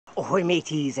Ahoy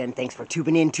mateys, and thanks for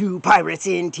tuning in to Pirates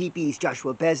in Teepees.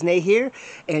 Joshua Besnay here,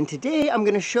 and today I'm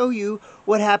going to show you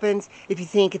what happens if you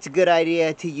think it's a good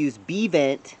idea to use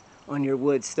B-vent on your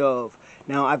wood stove.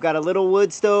 Now I've got a little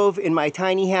wood stove in my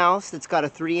tiny house that's got a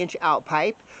 3-inch out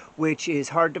pipe, which is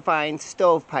hard to find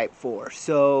stove pipe for.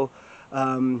 So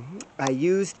I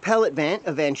used pellet vent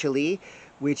eventually,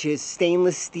 which is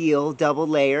stainless steel double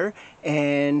layer,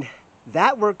 and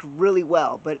that worked really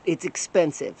well, but it's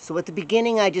expensive. So at the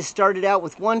beginning I just started out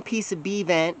with one piece of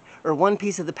B-vent, or one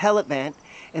piece of the pellet vent,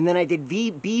 and then I did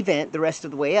B-vent the rest of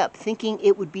the way up, thinking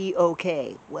it would be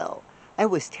okay. Well, I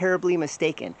was terribly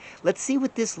mistaken. Let's see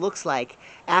what this looks like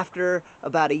after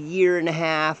about a year and a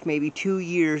half, maybe 2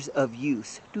 years of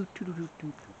use.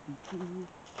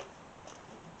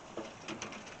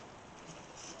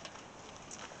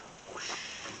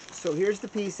 So here's the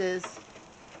pieces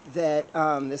that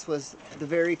this was the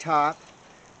very top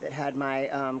that had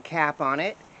my cap on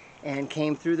it and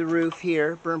came through the roof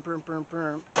here.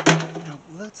 Now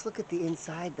let's look at the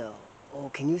inside though. Oh,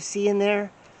 can you see in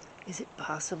there? Is it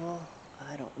possible?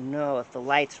 I don't know if the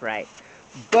light's right.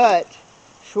 But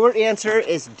short answer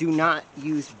is do not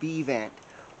use B-vent.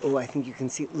 Oh, I think you can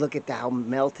see, look at how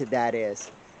melted that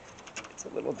is. It's a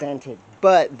little dented.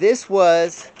 But this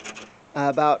was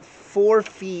about 4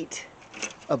 feet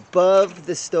above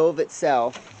the stove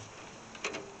itself,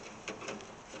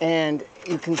 and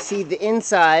you can see the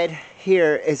inside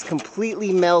here is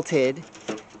completely melted.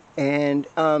 And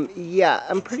yeah,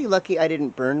 I'm pretty lucky I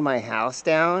didn't burn my house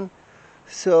down.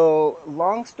 So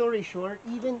long story short,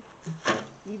 even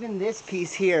this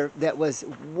piece here that was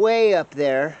way up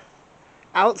there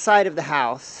outside of the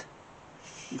house,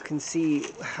 you can see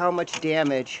how much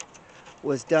damage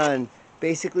was done.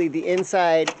 Basically the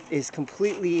inside is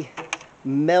completely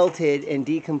melted and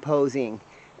decomposing,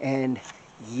 and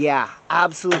yeah,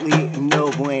 absolutely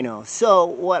no bueno. So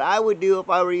what I would do if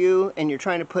I were you and you're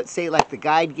trying to put, say, like the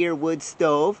Guide Gear wood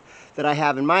stove that I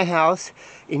have in my house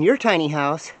in your tiny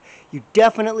house, you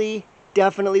definitely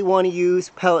want to use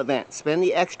pellet vent. Spend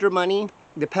the extra money.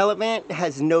 The pellet vent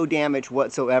has no damage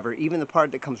whatsoever. Even the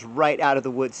part that comes right out of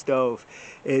the wood stove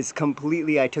is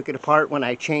completely, I took it apart when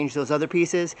I changed those other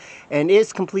pieces, and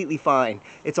it's completely fine.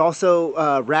 It's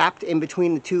also wrapped in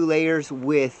between the 2 layers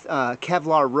with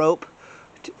Kevlar rope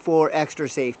for extra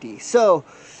safety. So,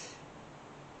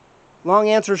 long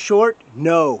answer short,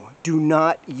 no, do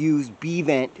not use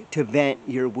B-vent to vent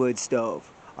your wood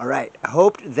stove. Alright, I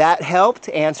hope that helped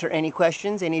answer any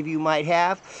questions any of you might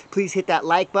have. Please hit that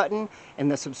like button and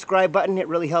the subscribe button. It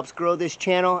really helps grow this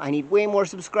channel. I need way more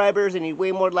subscribers, I need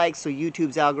way more likes, so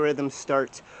YouTube's algorithm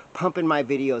starts pumping my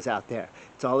videos out there.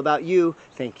 It's all about you.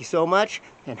 Thank you so much,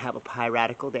 and have a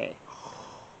piratical day.